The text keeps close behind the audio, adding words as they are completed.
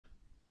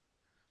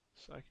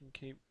So I can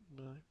keep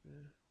like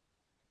there.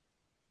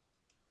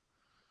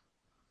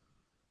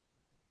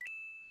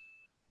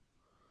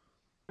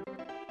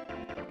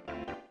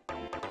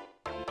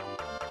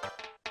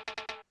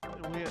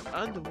 And we are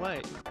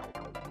underway.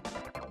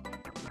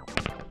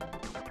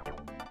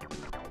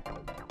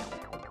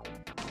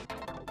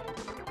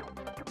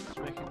 Just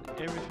making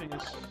everything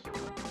as...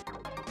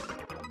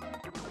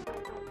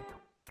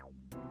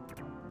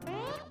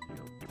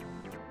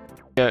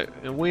 Yeah,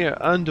 and we are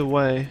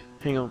underway.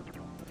 Hang on.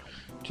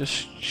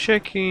 Just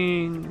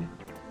checking...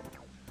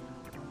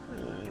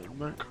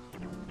 macro.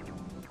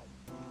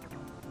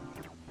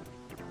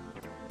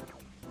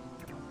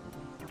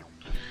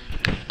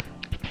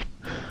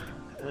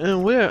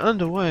 And we're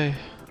underway.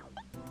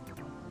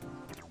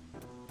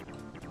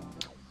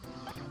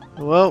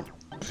 Well,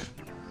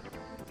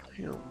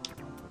 you know,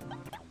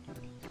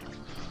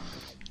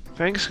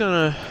 Fank's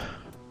gonna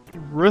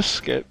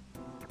risk it.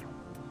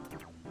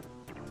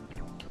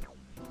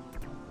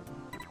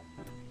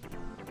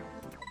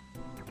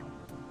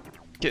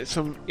 Get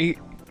some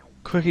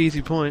quick,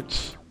 easy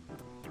points.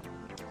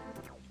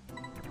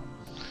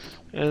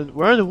 And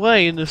we're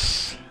underway in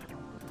this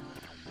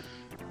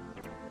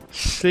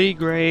C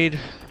grade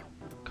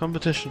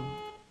competition.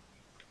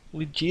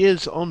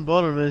 Lugia's on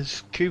bottom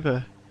as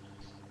Cooper.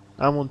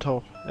 I'm on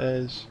top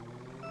as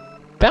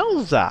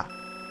Bowser.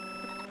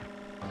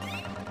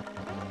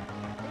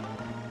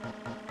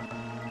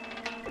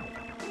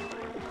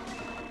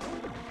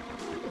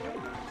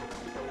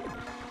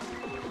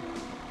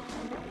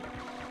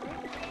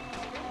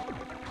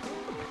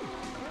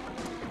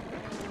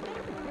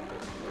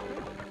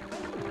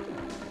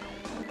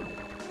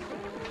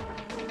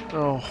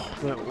 Oh,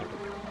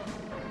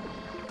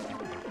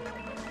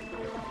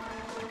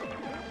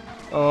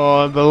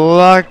 oh, the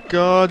luck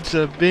gods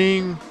are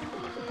being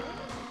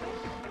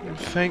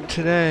thanked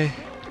today.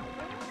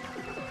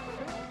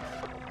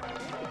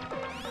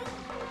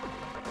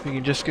 We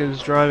can just get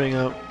his driving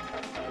up.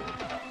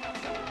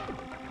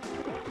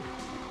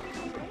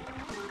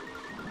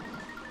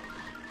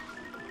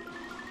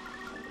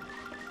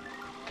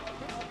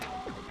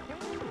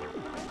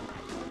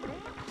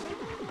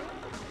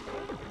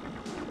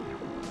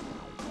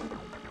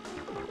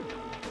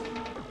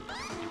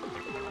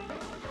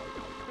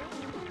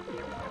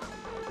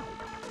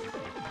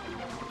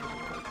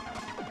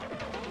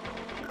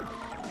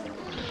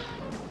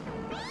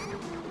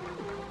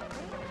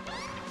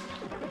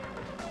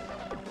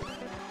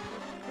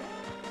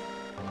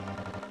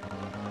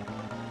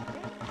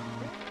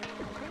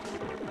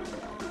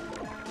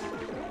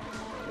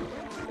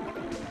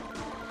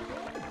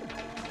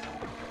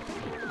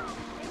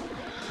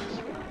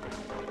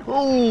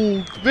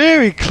 Oh,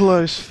 very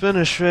close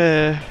finish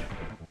there.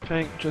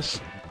 Fank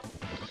just...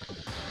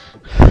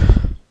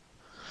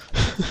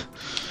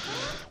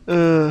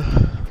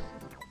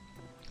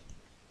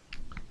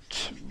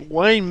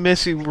 way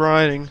messy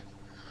riding.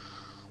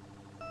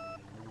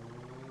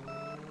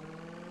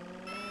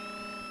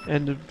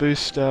 And a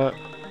boost start.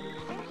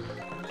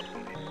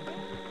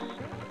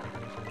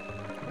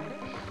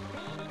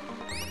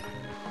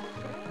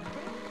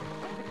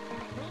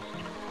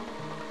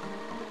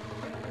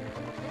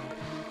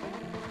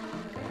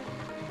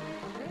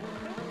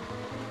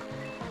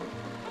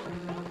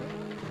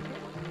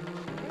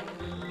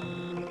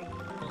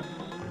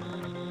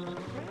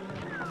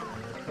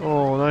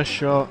 Oh, nice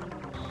shot.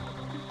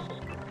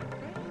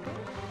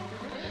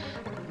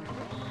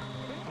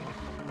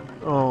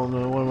 Oh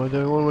no, what am I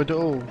doing? What am I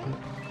doing?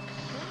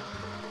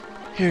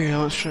 Oh. Here we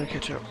go, let's try to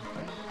catch up.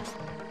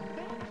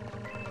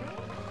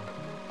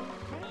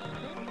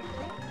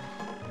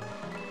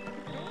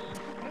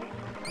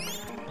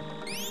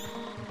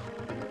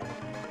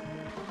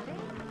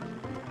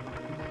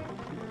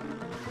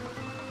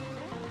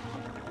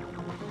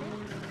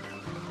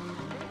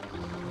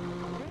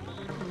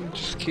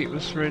 Just keep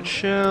this red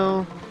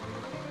shell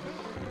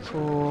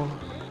for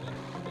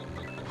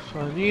if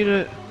I need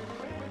it.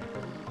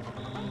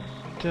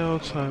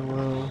 Delta I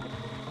will.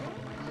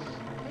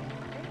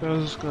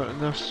 Bell's got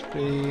enough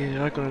speed,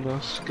 I got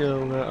enough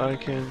skill that I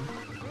can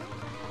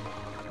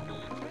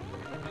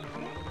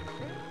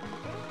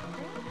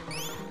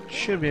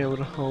should be able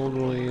to hold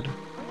the lead.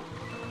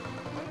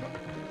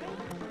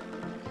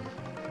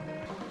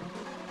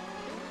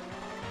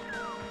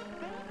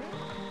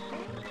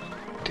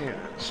 Damn,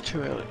 it's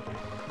too early.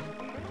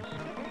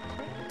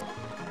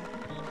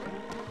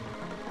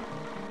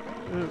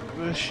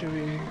 This should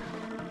be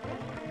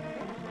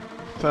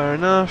far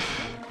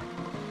enough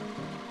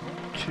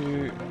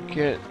to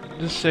get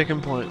the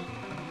second point.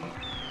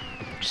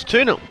 It's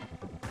 2-0.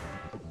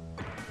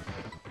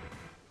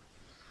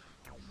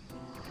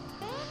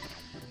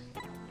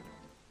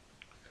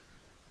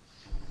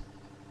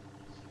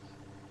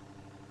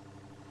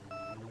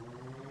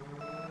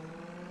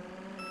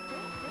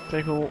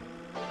 Tackle.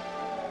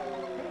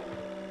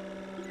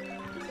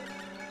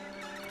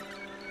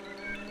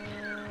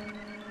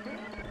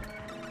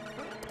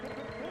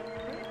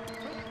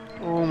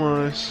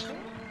 Almost.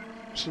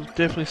 So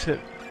definitely set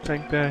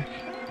Fank back.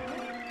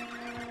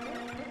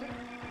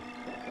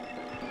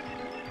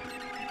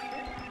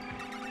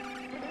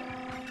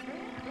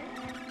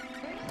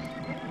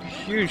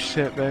 huge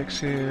setbacks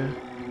here.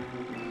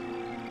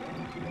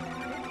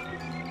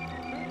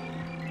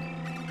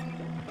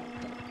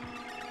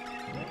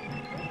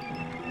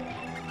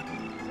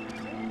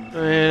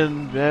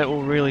 And that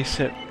will really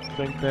set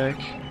Fank back.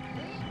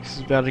 This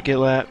is about to get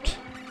lapped.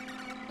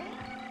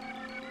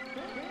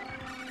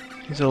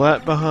 He's a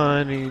lap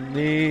behind, he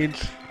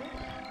needs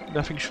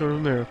nothing short of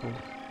a miracle.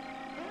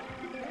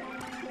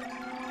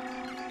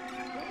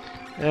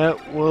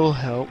 That will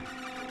help.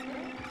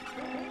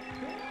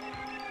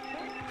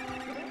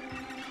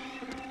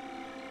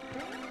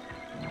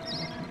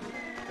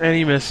 And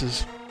he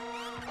misses.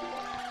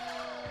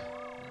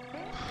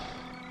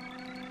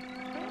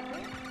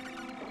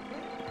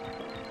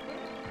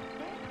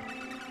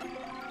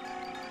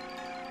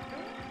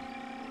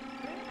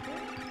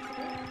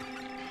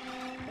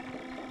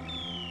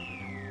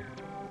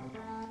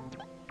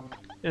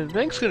 And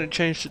Fank's gonna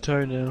change the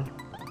toe now.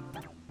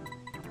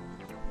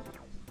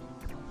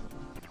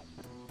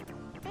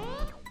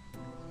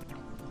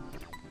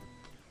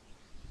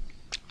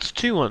 It's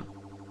 2-1.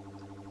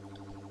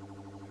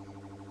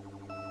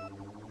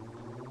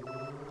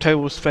 Toe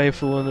was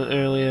faithful in it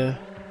earlier.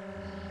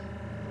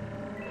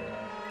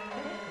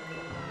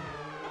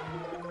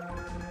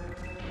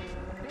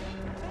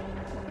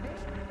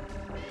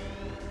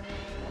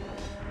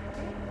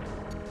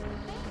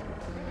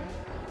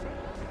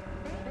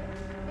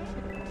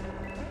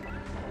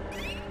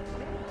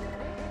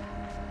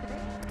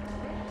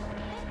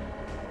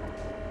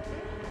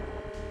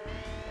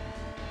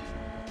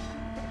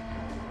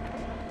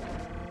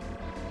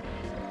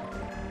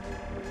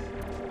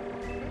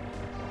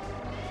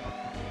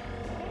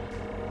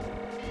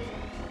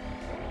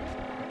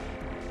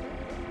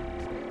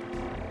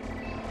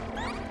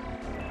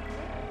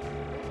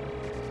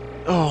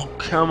 Oh,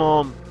 come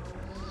on.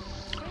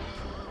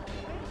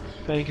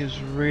 Fank is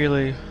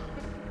really...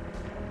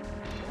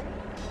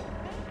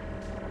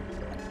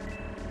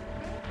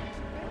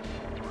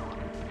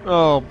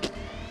 Oh,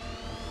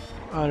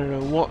 I don't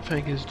know what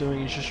Fank is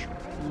doing, he's just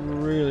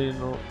really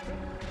not.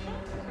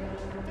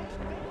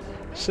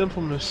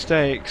 Simple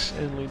mistakes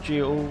and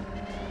Lugia all...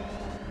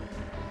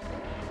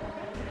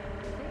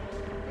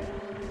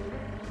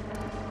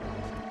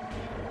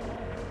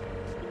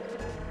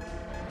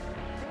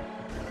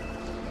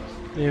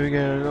 There we go,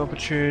 an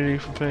opportunity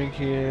for Fank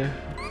here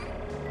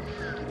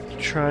to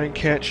try and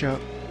catch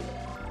up.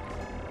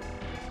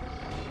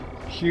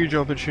 Huge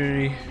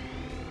opportunity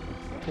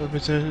to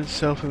represent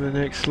itself in the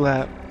next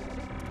lap.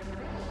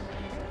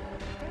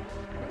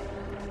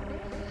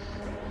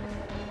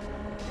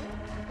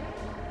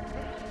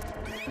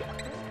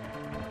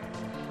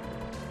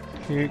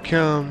 Here it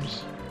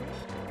comes.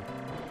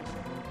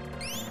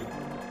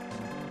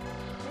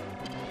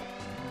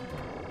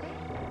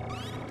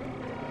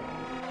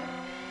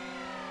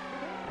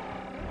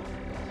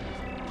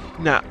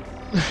 Nah,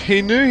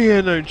 he knew he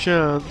had no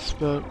chance,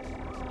 but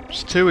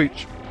it's 2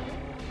 each.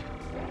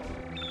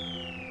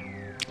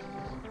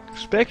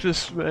 Expect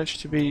this match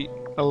to be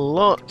a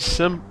lot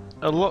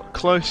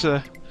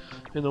closer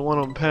in the one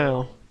on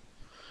PAL.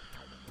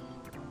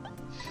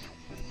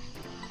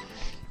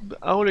 But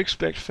I would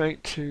expect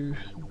Fank to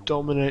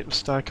dominate the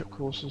Star Cup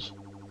courses.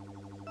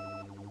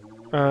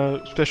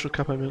 Special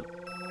Cup I meant.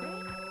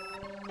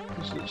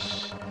 This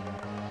is...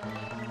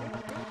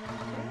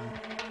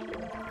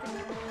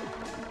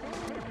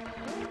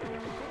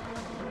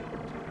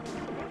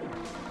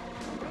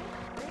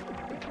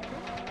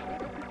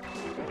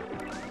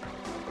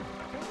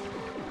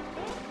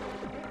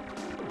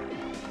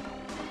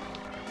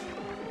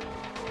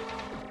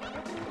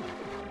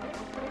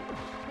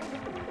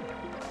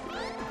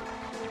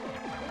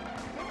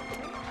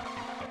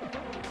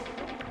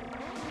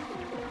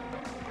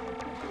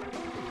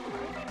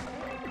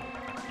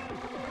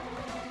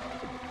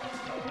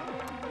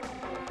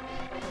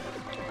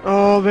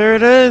 Oh, there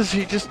it is!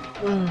 He just...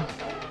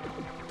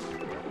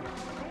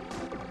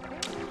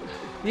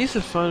 needs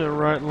to find the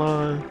right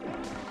line.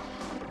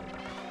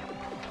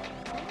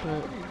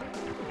 But...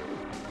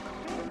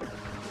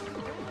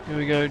 here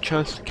we go,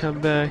 chance to come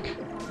back.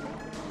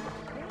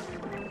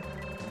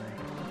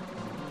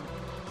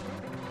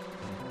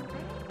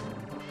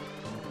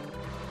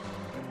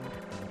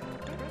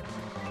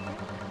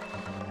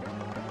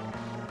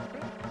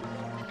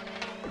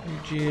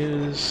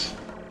 Lugia's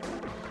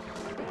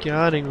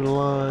guarding the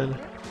line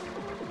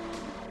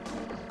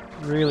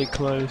really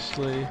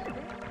closely.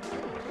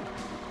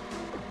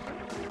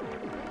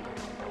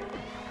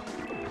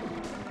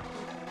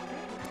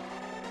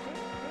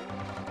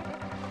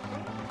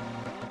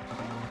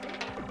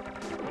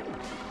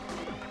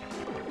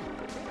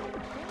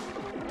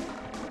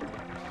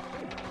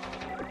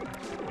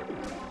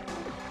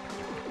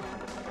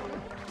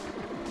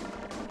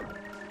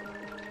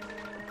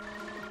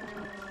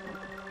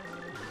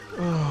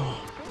 Oh.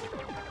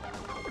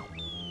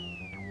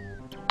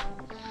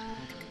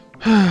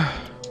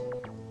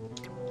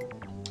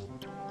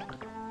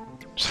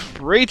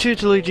 3-2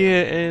 to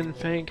Lugia, and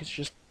Fank is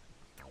just...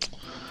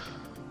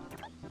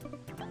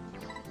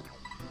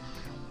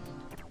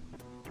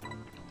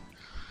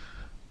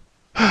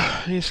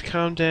 he needs to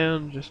calm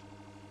down, just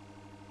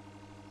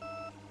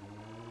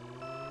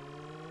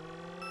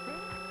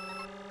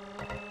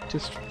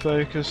Just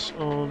focus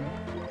on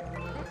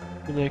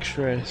the next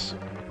race.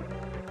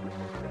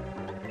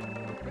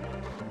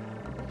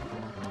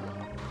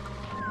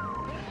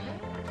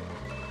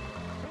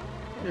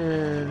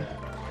 Yeah.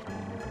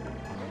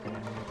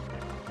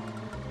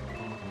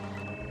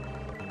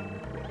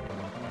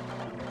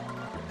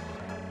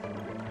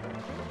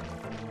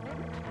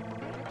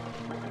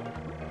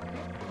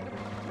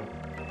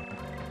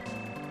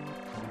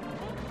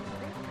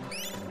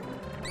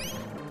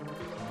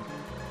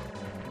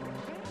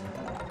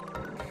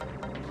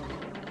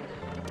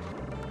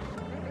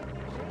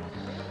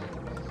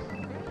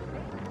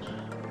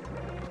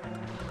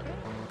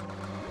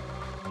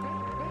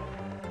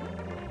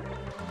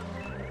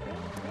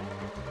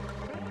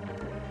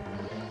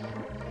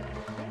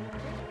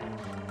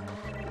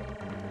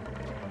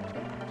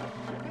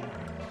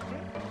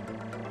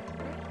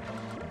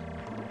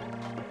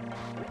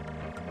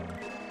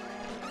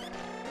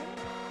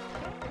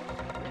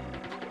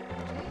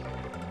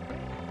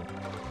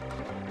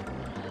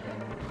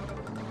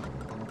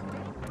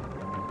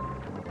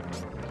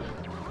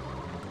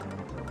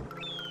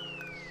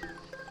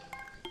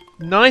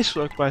 Nice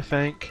work by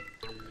Fank.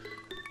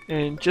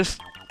 And just...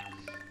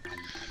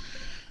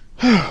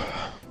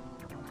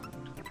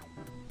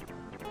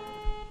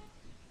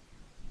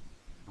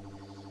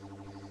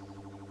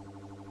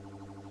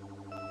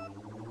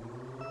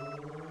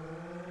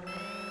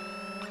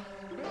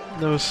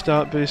 no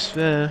start boost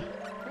there.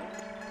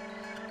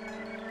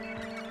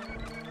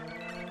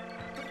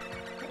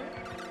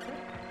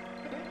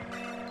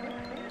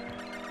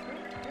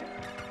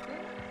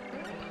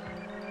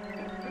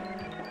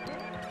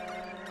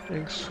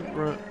 Thanks,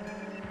 right.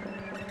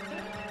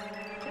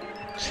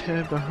 It's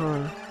here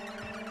behind.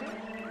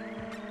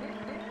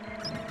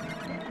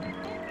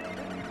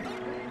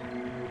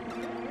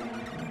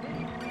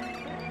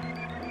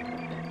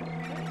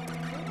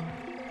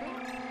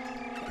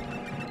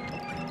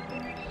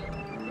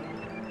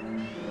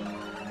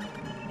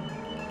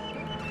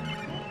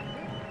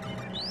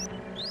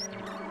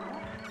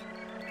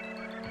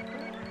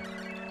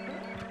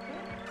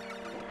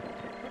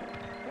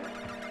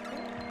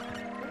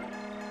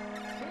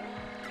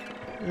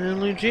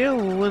 And Lugia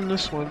will win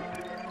this one.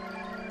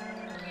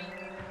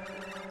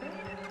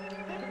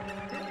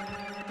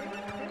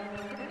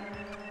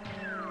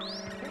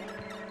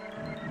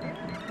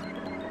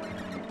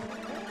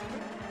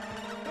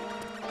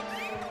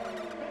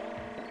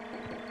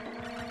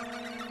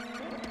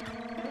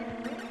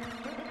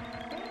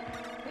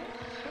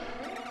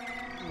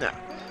 No.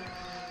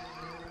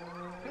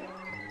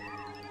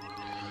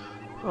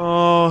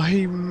 Oh,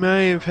 he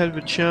may have had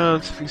a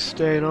chance if he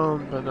stayed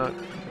on, but not.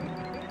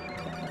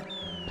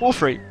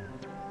 4-3.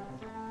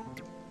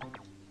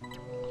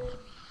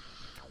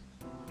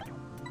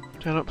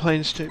 Turn up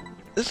planes too.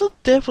 This will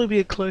definitely be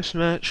a close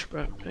match,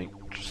 but I think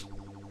just.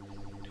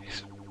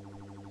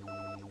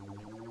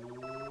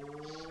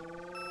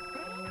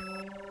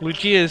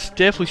 Lugia is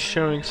definitely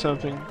showing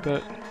something,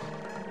 but.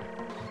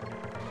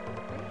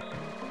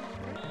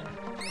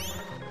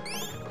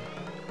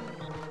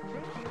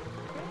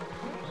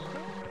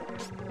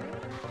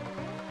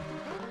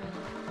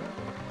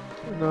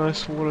 A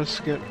nice water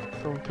skip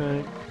from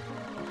Fank.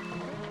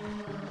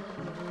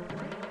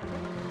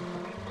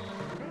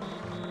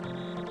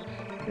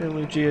 And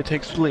Lugia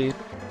takes the lead.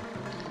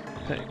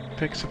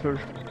 Picks up a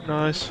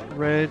nice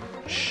red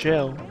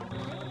shell.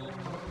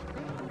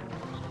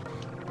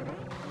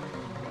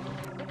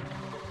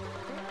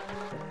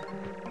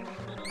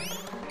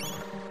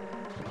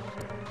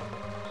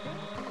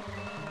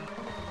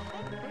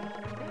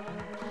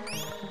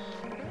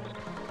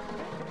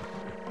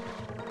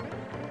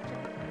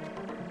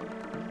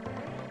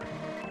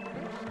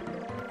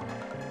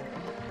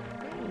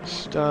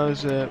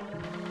 Stars up.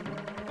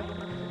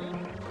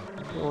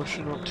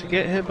 Caution not to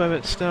get hit by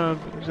that star,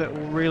 because that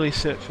will really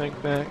set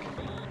Fank back.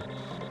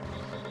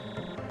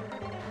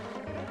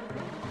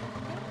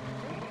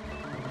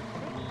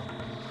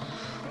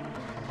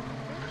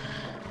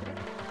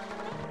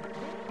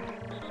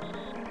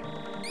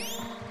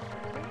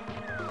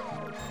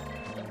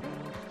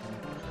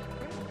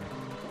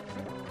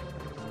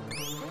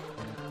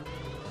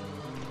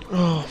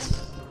 Oh.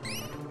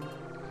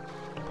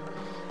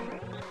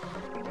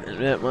 And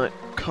that might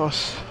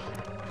cost...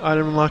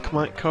 item luck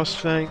might cost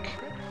Fank.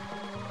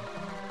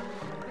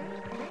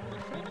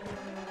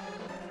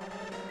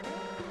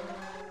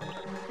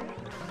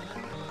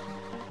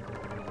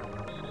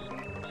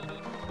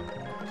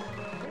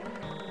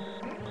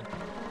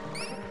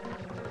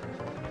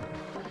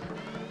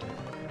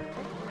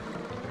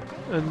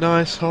 A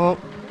nice hop.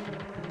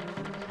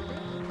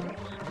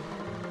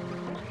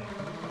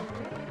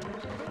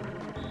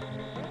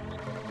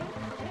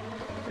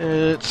 And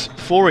it's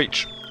 4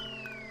 each.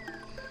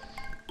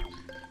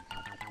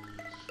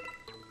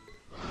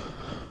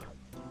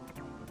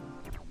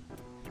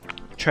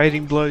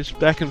 Trading blows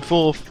back and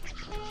forth.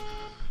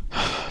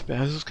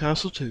 Bowser's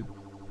Castle 2.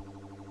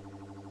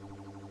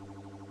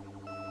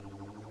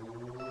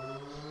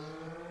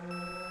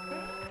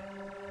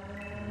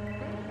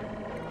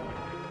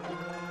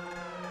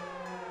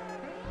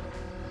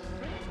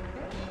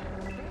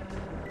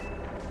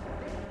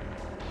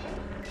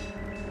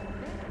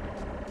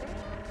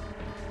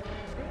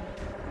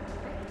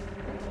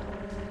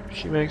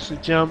 She makes the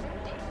jump.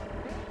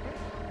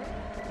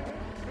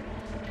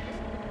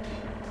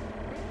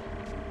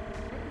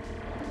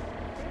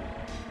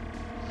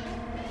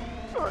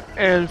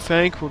 And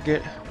Fank will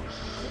get...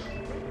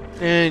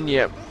 And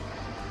yep.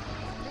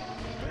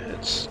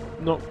 It's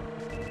not...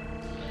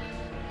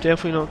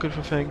 Definitely not good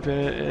for Fank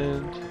there,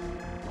 and...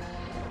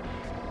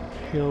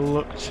 He'll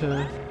look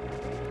to...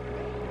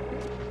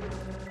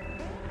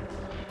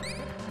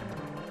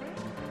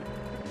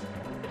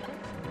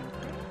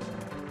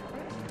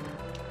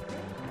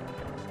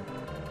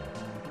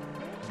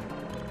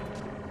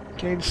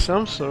 gain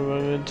some sort of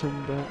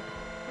momentum, but...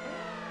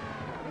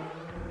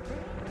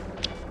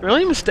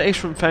 Early mistakes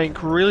from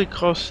Fank really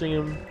costing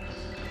him,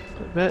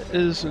 but that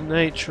is the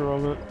nature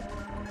of it.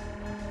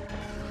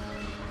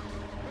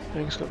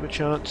 Fank's got the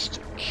chance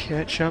to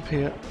catch up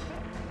here.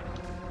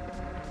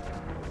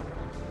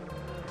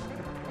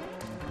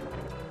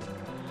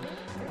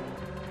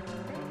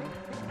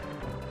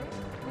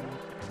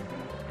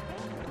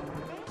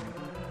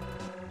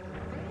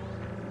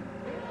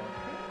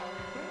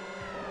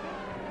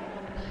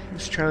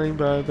 He's trailing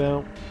by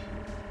about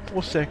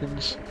 4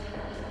 seconds.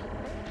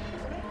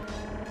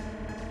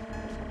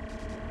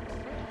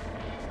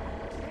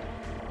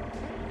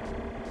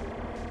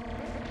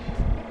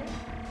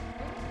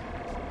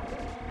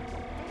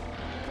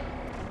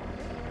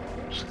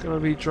 Just gonna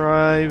be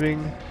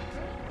driving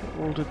that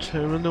will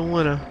determine the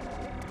winner.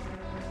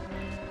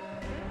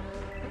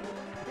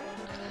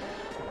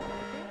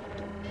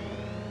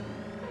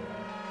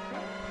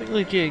 I think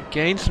Lugia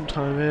gained some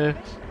time here.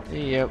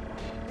 Yep.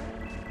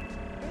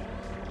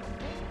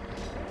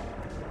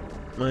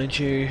 Mind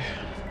you,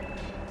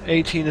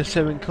 18 to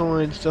 7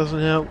 coins doesn't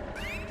help.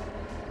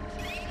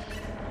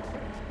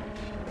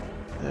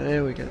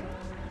 There we go.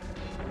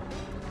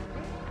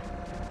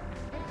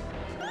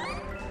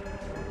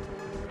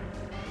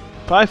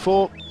 By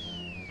 4.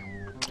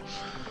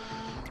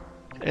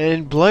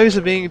 And blows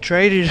are being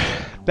traded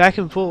back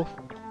and forth.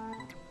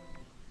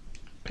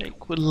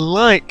 Fank would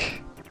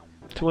like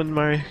to win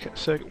Mario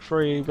Circuit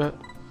 3,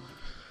 but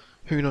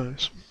who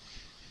knows.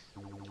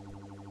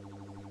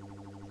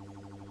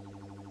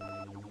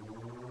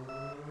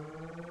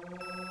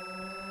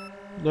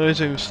 No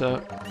zoom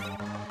start.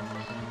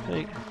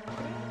 Hey.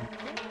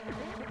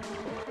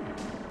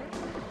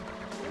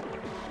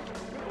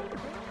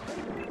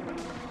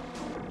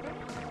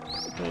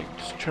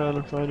 Just trying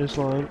to find his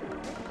line.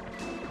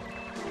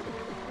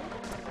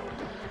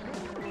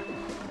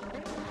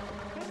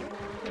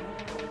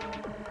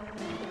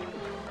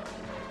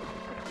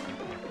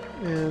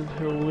 And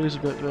he'll lose a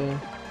bit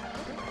there.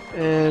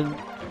 And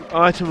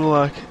item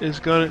luck is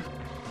gonna...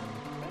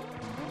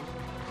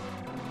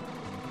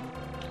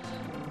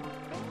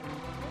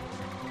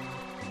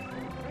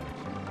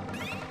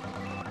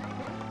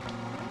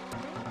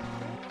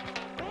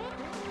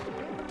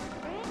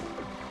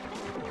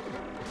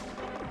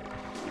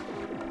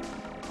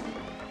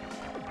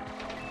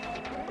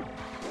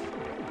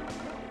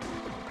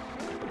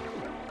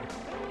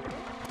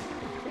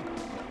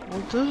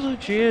 What does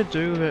Lugia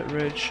do with that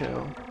red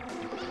shell?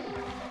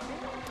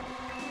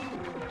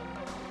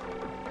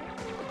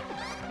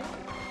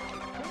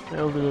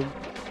 Nailed him.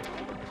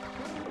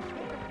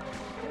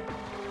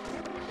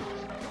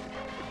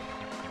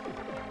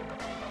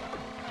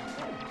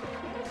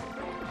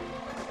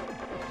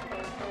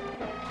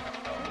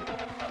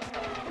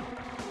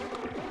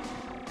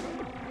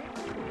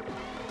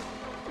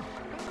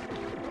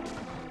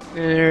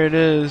 There it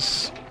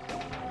is.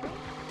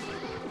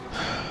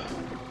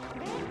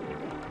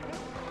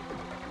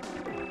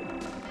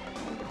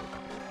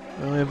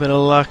 A bit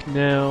of luck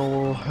now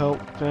will help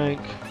Fank.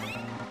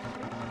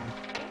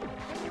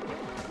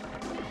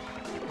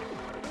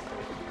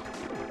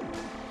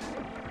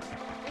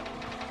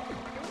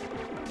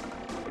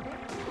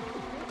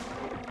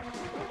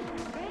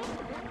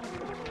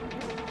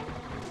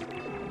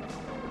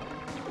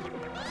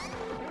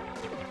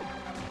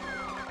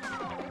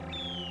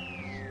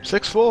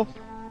 Six 4,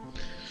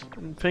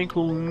 and Fank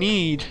will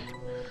need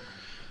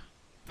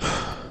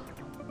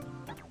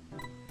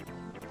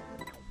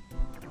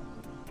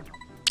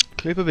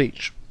Clipper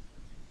Beach.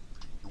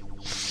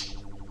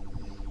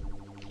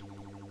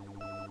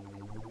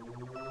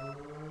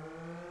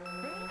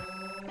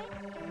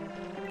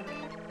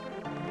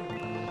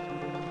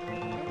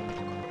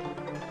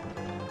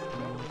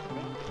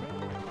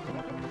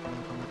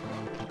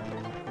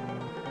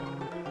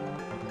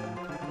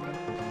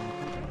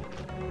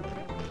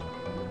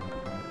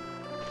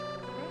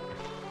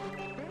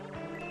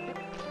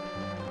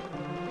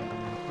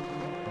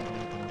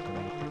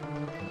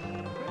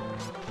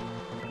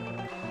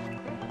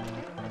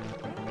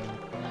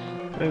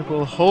 Fank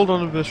will hold on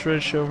to this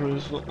red shell for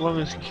as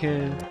long as he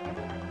can.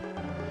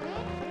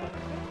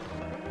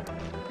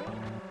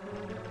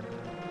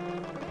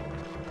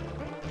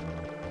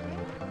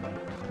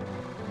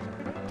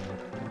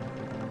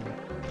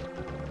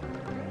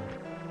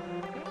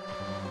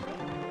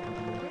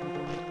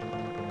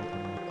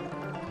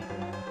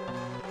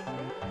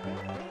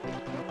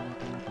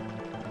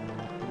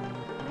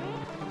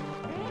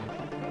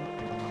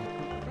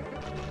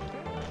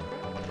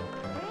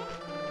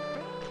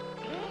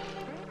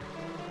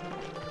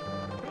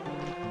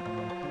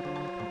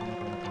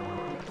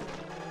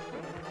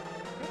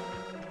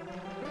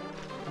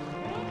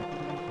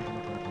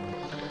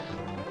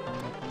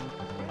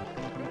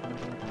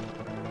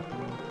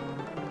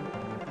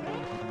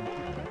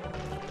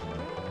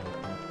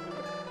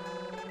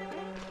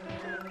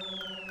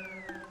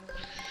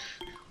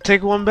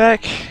 Take one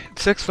back.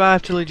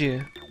 6-5 to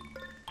Lugia.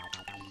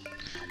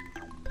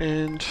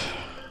 And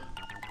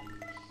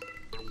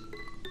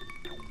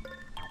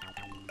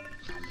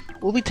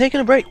we'll be taking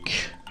a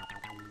break.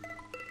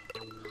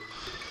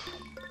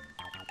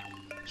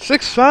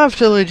 6-5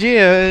 to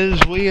Lugia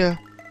as we, you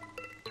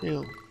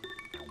know.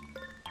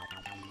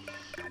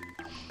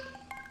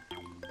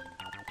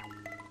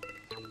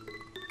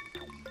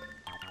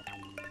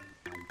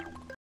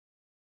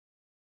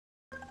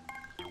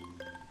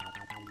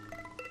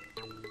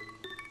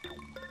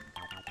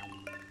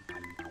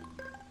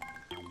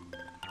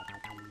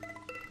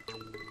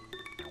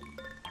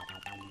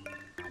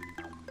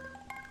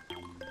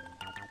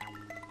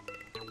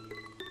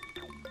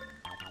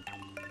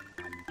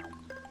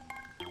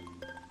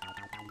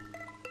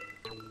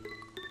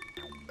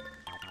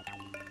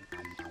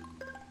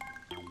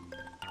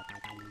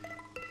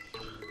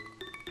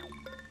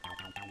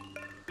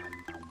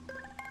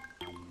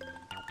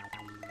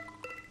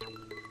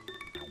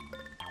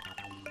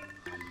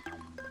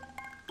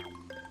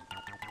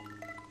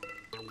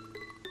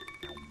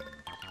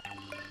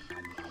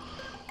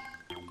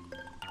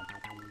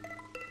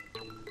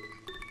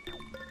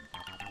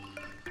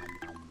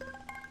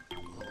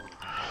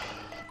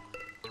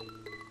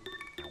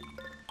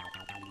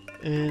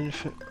 And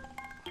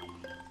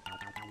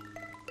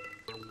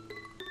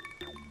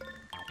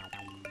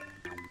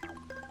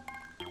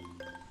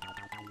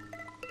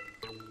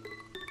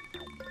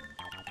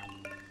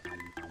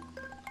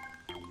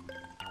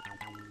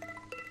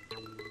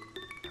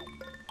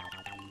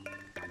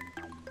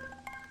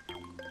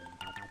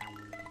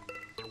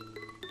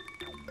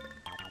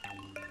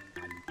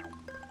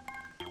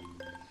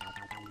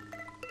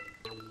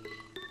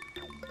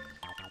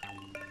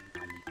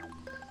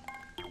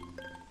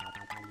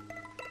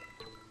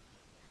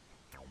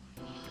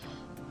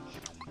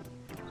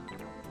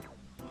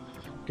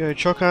go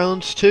Chalk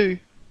Islands 2,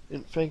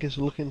 and Fank is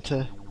looking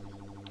to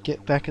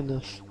get back in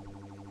this.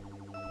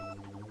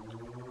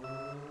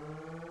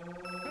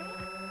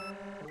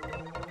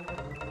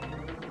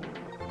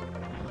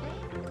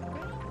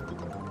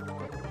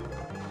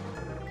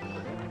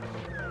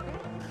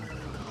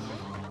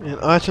 And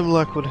item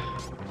luck would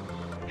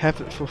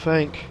have it for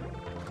Fank.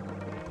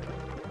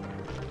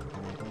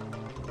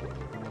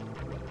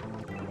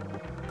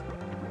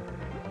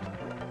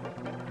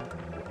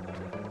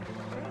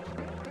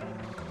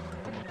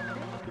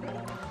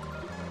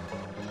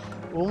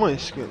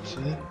 Almost gets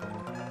it.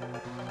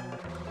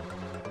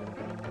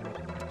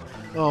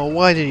 Oh,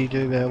 why did he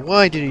do that?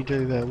 Why did he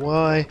do that?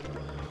 Why?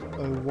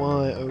 Oh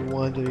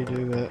why did he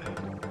do that?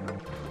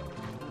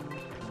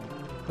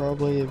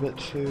 Probably a bit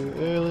too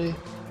early.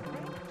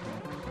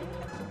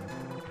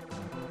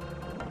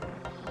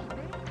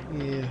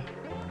 Yeah.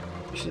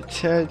 Just a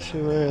tad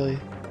too early.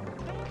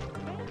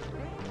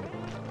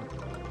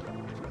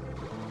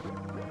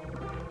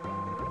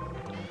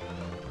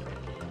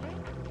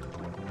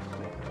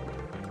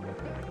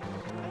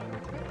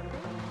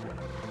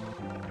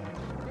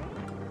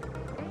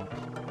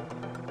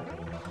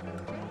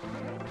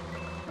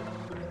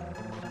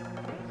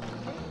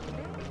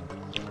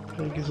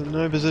 Fank is in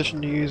no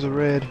position to use a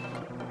red.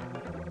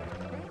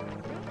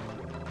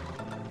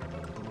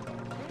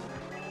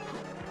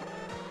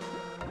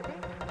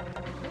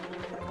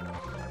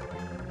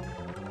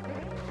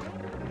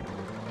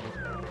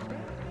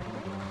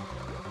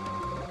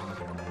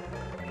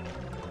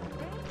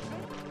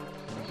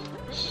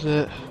 This is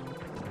it.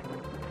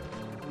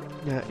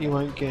 Nah, you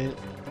won't get it.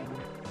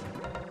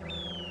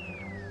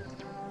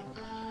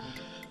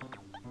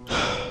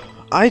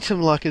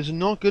 Item luck is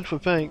not good for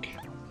Fank.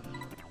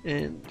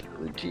 And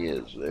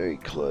Lugia is very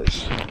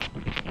close.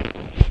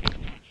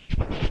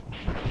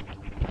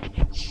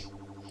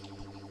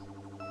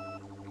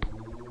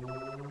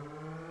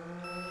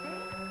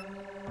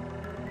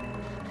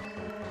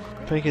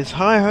 Fank has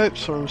high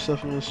hopes for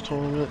himself in this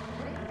tournament.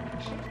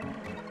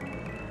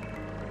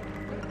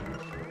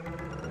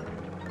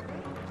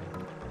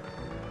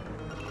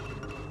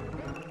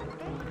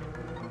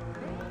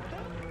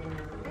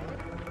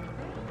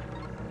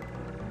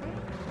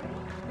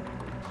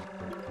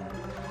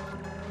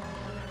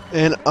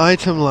 And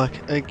item luck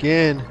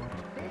again,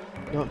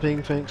 not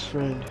being Fank's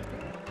friend.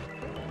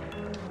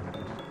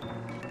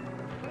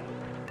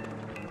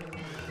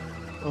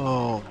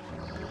 Oh,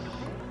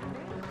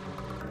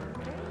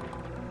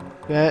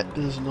 that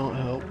does not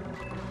help.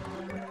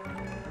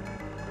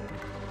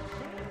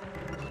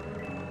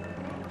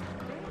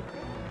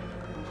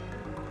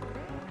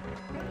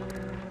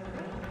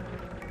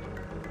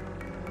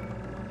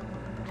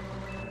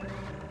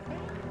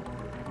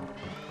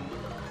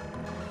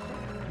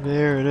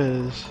 There it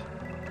is.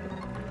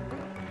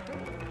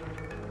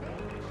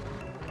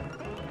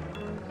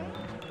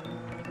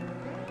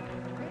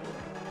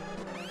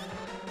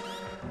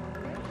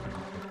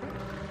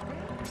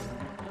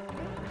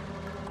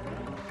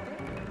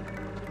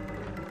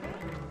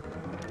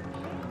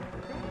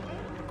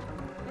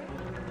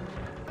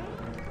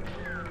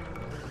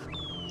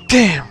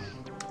 Damn!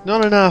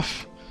 Not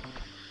enough!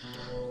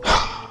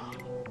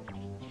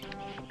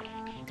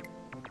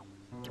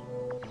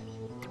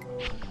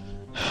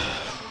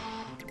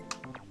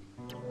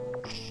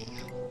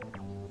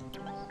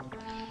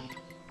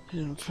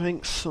 Didn't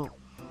think so.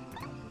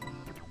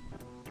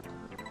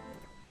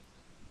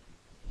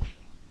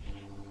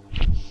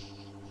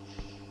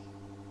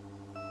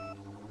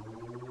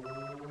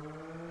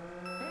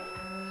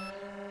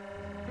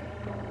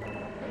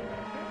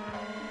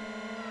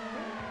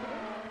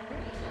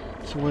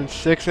 So win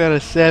 6 out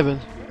of 7.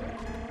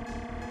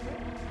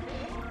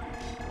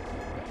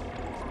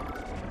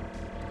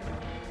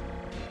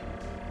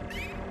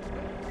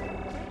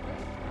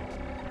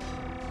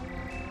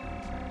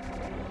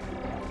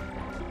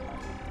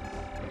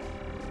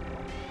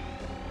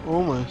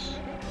 Almost.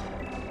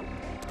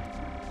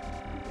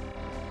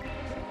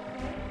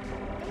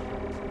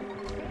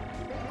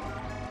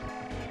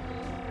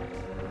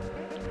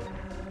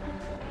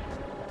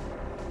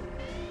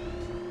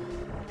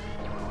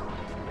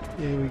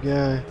 Here we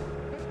go.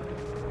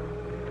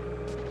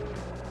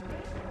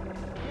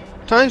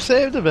 Time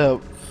saved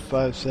about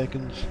 5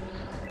 seconds.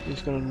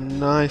 He's got a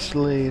nice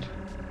lead.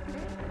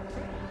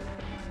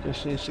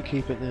 Just needs to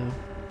keep it now.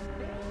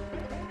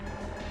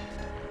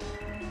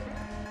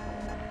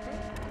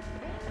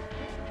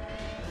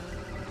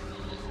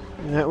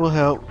 That will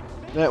help.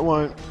 That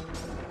won't.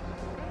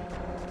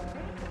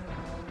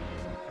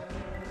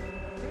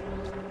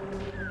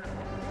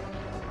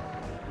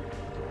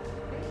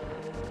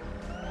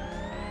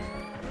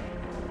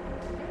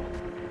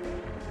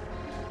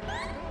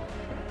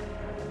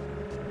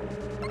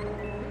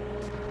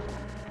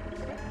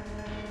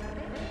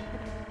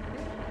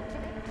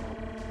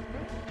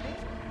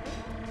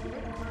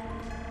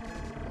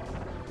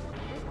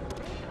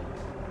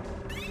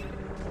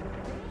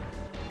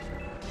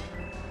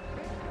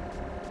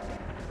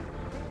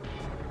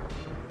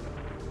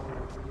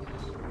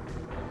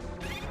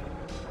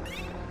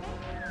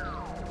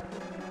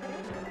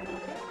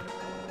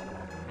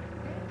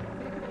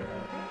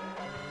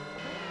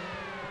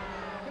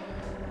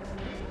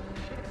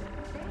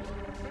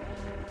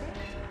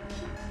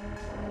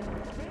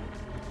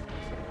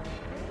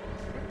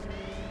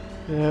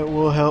 That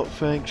will help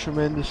Fank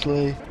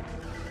tremendously.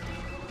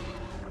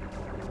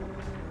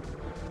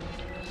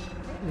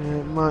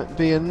 It might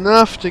be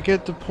enough to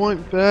get the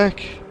point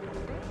back.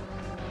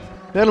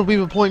 That'll be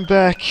the point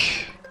back.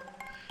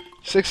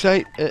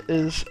 6-8. It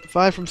is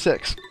 5 from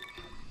 6.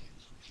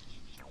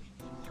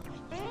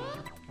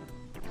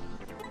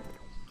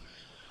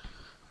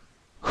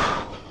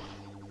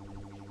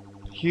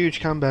 Huge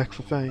comeback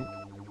for Fank.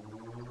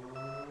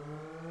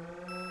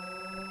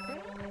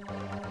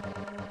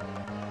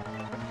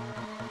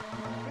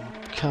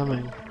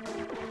 Coming.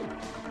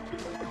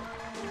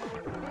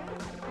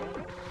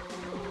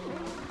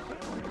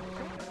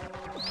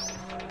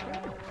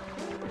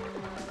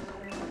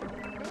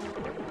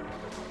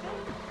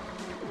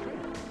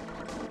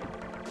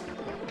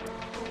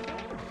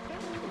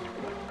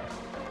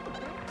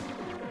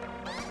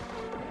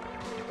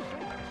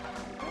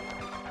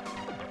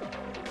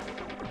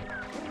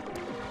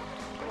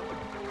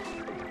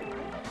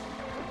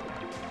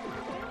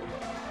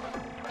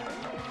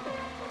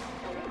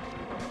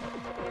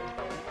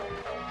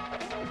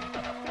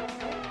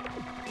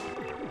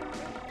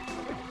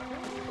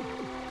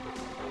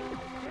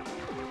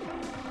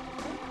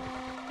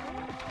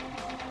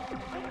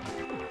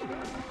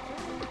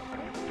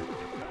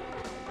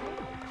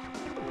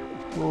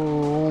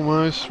 Oh,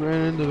 almost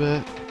ran into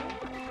it.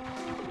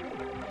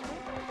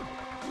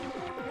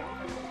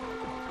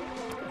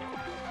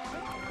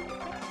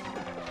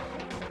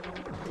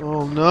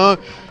 Oh no!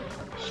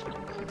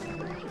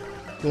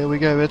 There we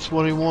go, that's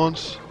what he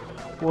wants.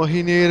 What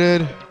he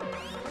needed.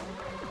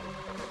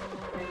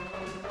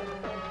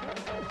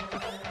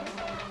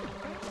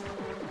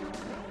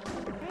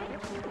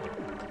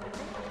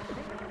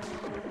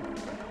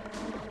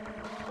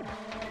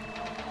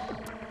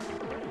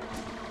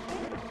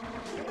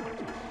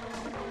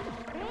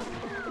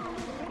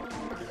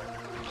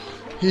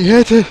 He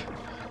hit it!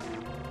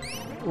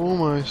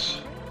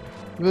 Almost.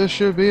 This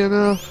should be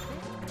enough.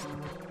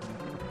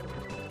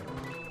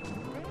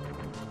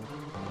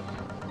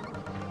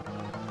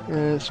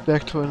 And it's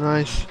back to a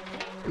nice,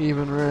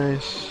 even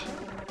race.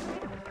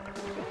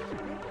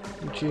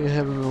 Lugia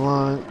having the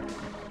line.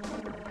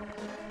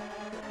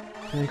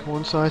 Take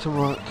one side to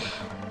luck.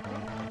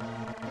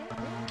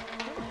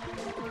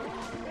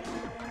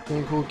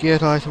 Think we'll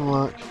get item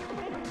luck.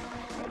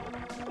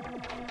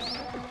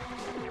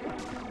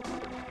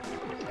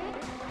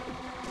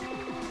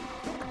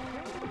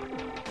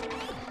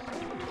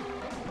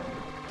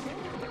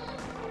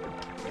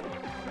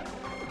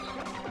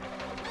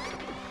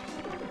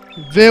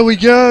 There we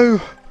go!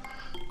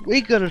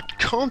 We got a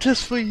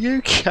contest for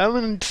you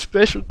coming in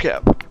Special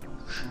Cup.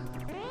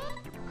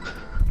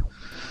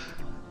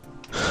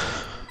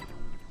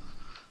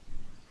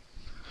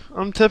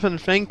 I'm tipping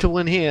Fank to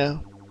win here.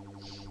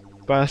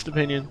 Biased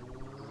opinion.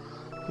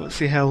 Let's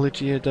see how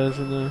Lugia does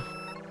in the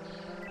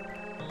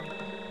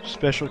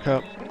Special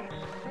Cup.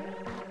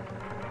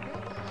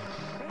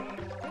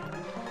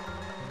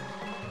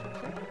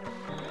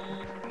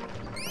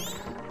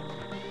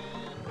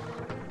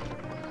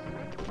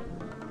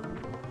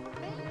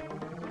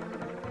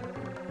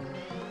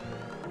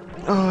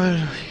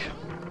 Oh,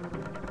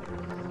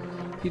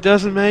 He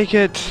doesn't make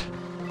it.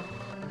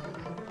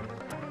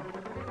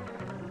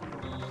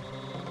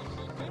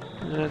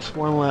 That's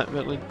one lap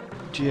that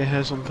Lugia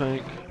has on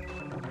Fank.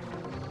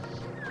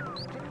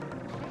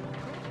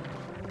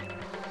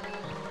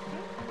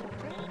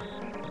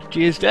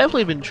 Lugia's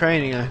definitely been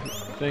training, I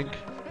think.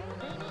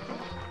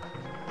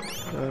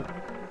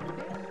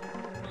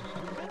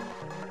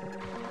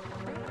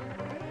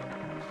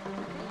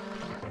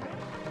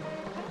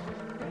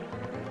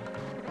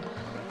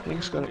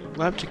 Fank's got a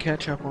lap to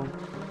catch up on.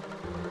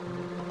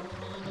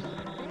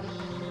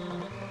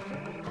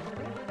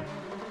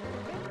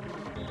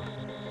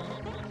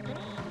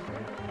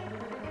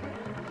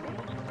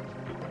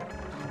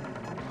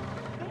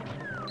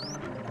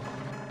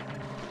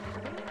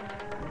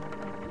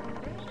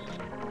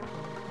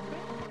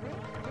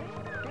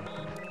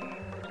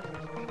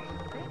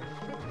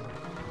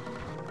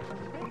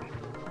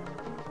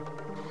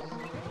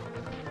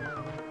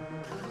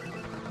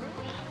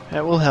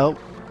 That will help.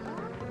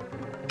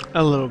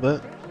 A little bit.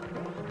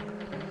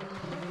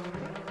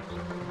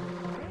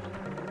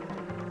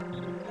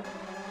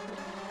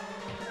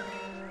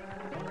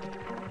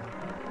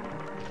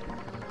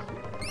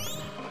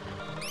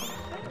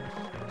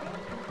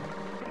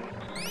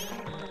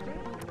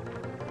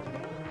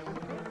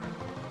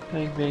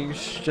 Fank being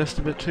just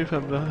a bit too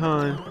far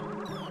behind.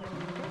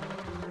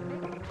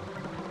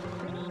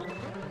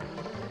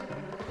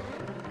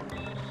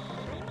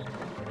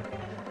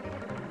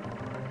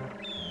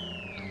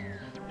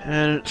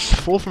 And it's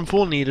 4 from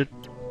 4 needed.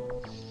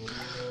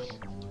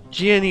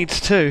 Gia needs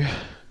 2.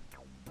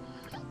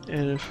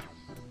 And if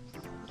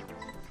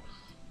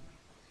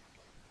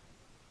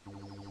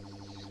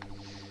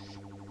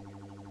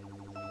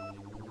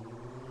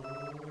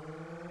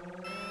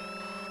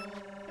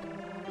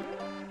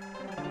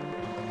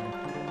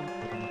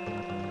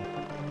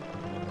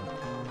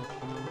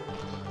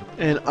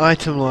and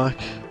item luck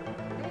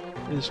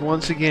is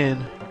once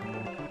again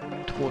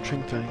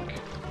torturing Fank.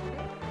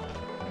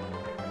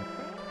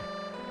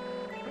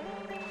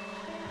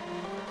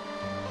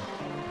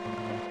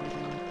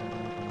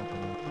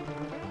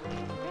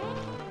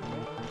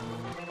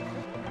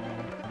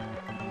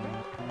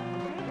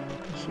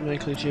 So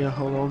make Lugia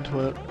hold on to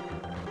it.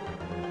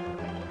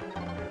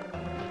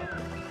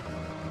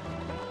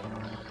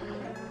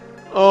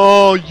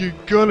 Oh, you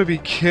gotta be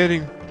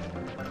kidding.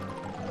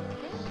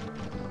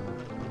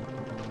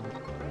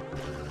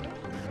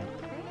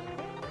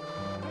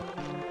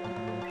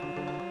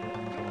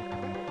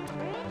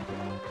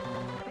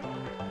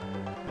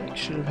 I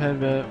should have had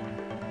that.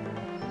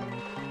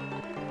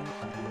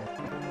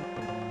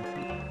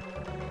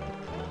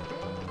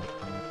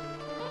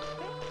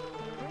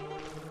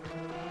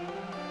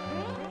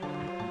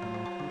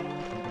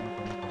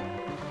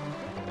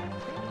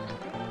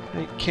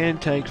 It can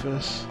take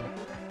this,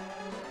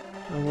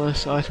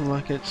 unless item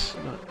luck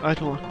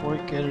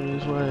won't get in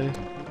his way.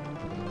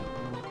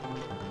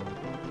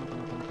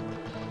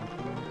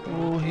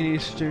 All he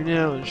needs to do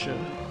now is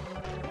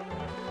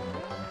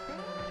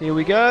here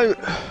we go.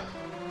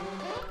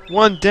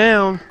 1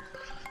 down,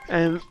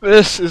 and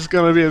this is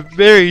going to be a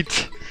very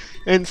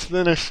tense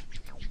finish.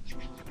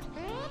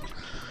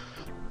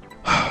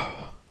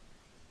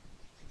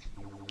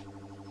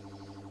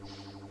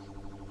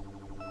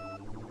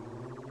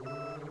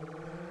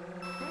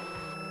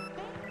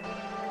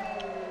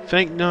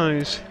 Fank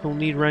knows he'll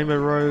need Rainbow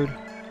Road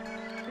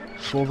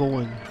for the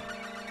win.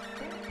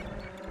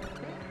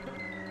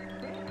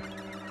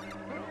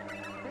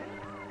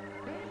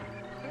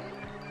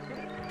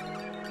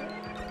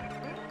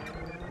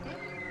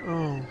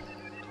 Oh.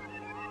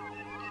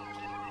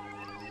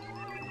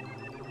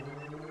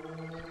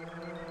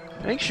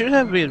 Fank should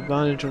have the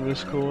advantage on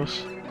this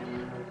course,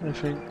 I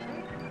think.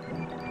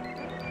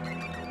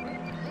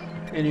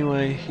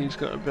 Anyway, he's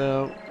got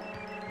about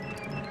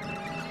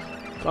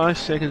 5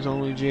 seconds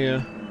on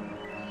Lugia.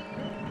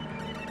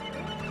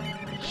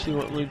 See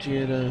what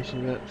Lugia does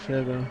with that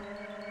feather.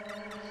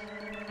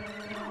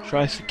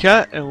 Tries to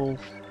cut and will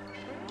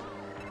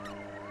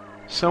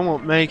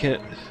somewhat make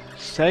it.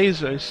 Saves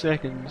those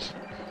seconds.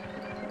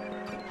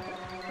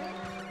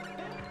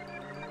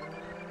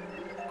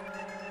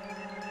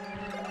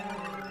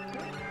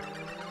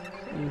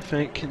 And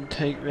Fank can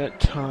take that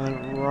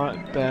time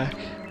right back.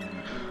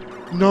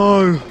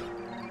 No!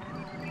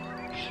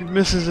 He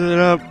messes it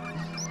up.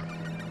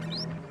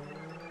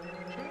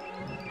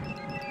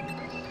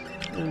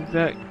 And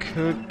that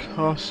could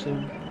cost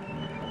him.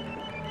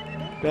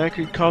 That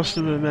could cost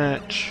him a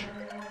match.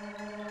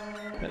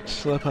 That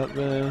slip up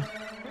there.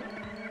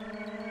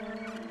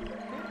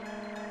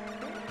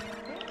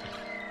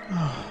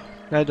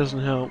 That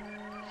doesn't help.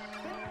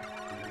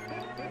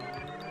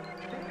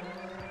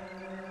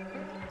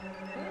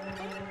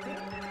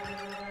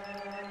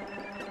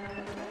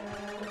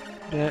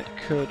 That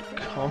could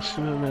cost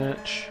him a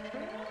match.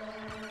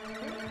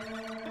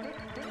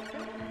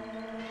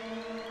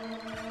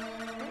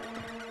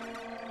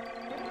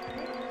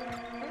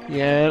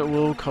 Yeah, it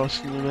will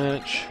cost him a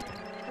match.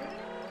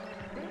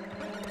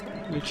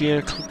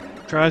 Lugia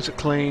tries it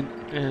clean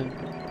and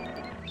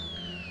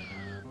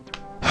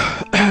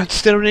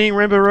Instead of needing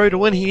Rainbow Road to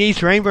win, he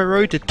needs Rainbow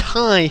Road to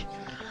tie,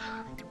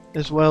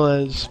 as well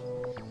as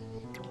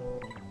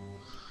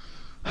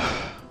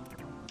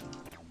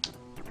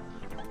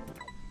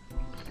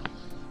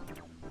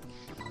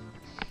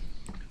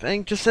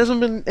Fank just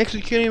hasn't been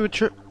executing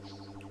the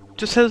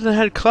just hasn't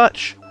had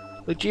clutch.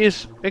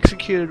 Lugia's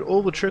executed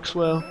all the tricks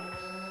well.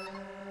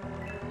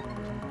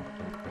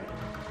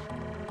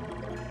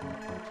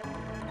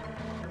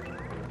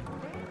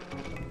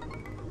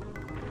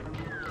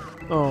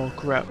 Oh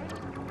crap.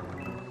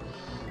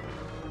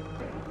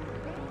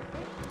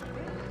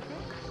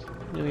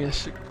 Now he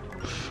has to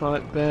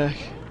fight back.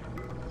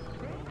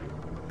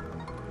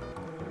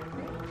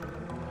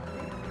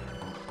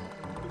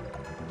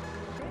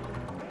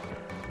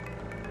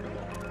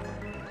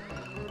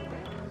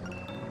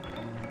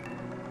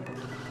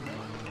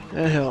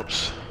 That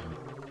helps.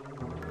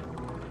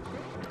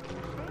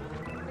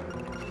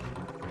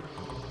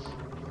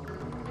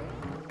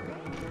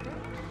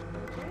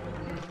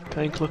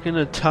 Fank looking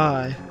to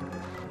tie.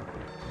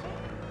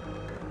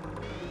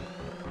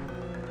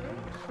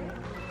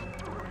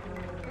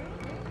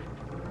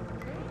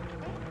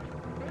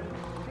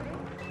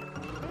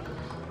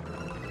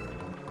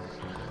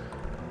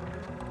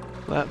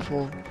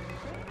 Platform.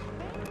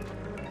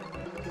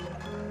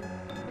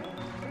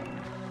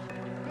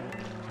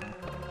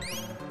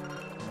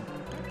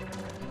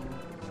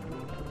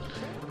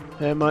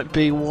 That might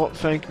be what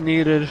Fank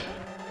needed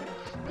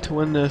to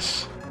win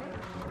this.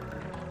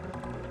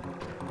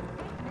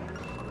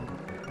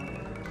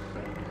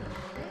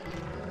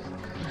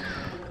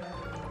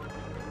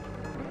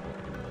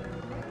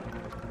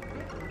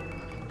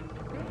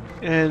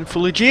 And for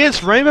Lugia,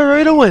 it's Rainbow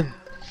Road to win.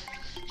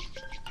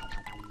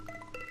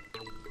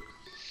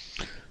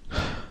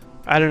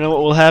 I don't know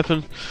what will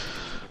happen.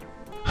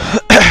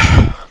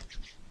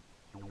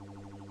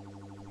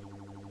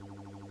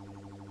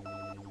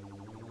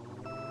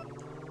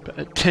 But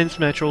a tense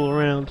match all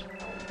around.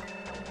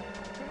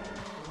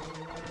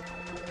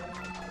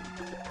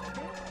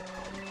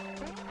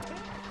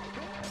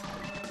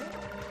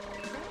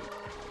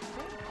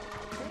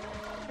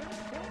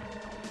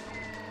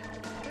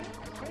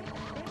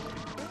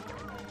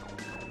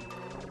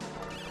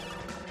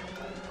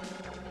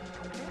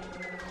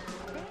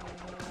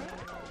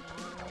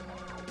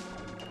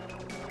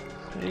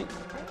 Okay.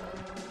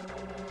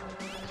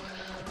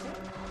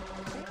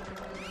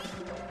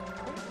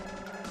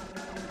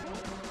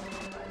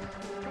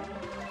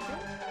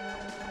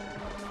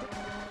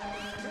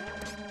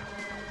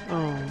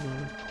 Oh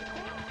no.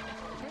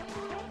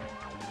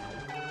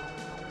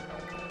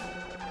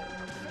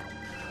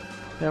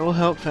 That will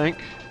help,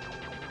 Fank.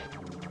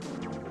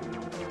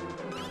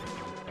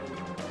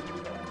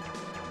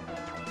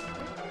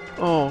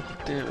 Oh,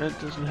 damn, that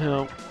doesn't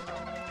help.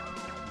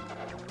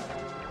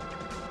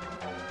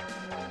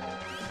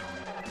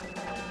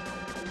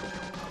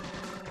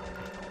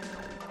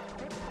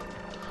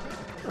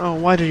 Oh,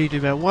 why did he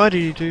do that? Why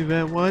did he do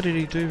that? Why did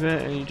he do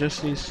that? And he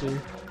just needs to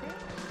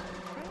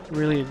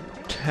really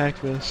attack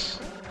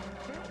this.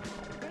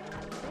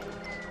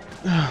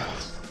 Oh.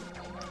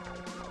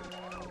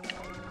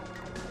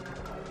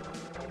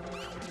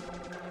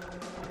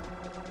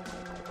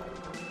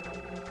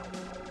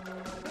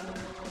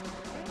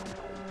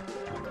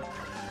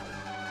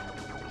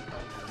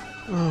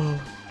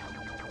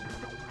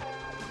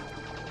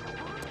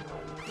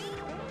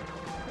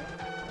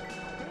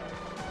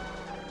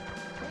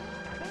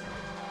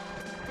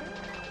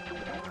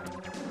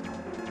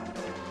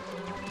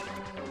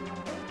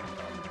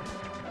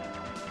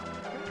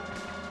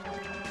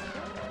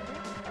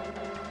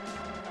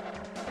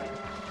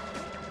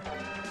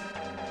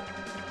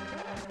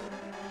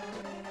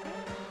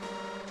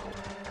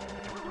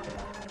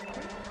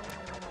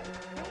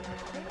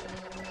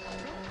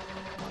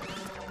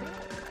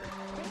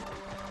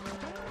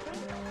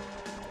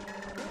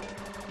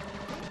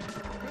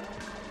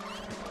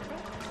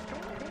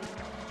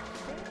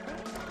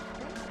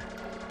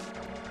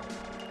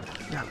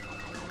 Yeah.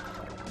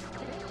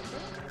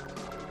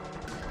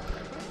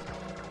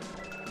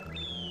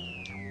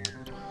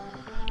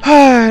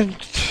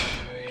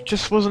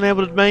 Just wasn't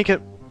able to make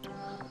it.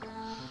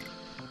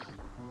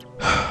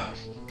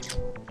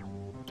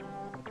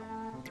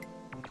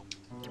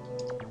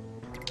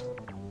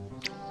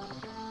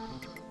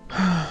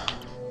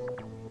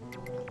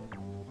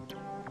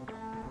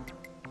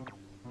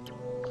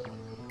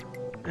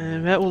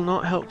 And that will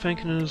not help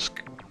Fank in his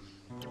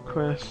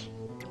quest.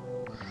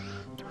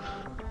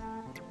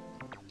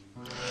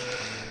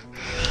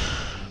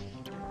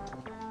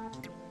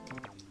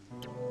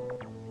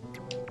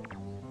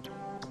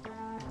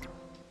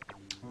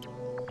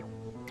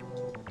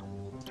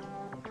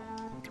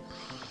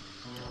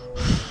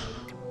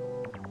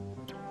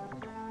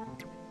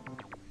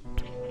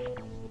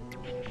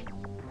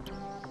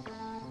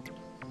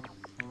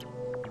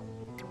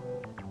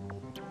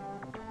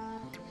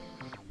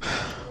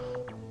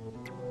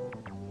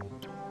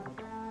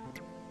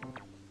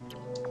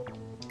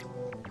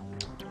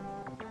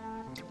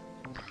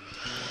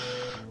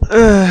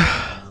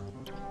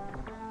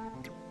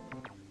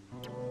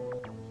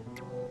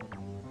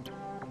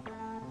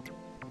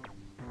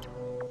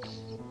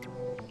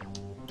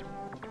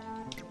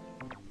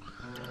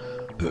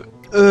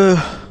 So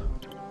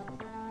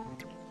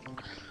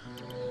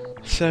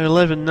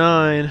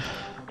 11-9.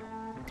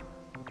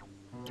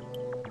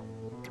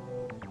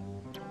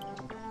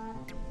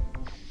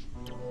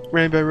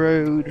 Rainbow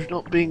Road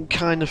not being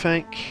kind to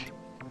Fank,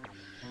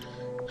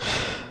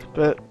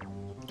 but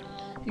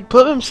he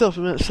put himself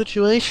in that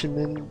situation,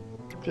 and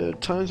there are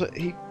times that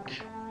he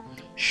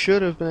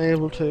should have been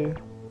able to.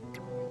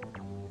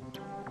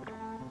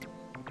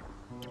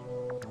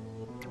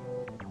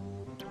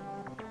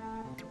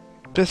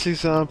 Best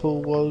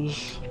example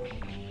was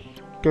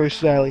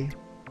Ghost Valley.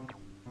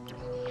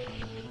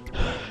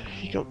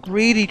 He got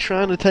greedy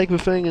trying to take the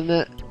thing, and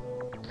that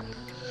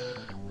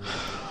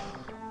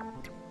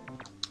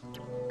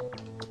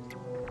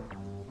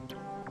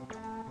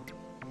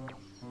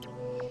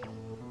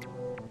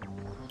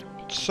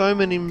so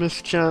many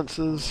missed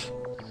chances.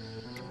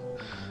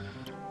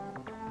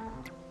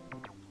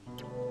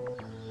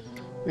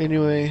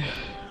 Anyway,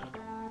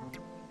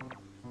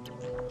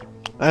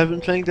 I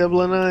haven't played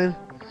 009.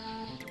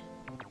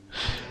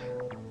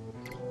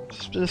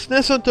 It's been a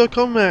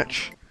SNES.com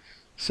match.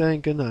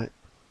 Saying goodnight.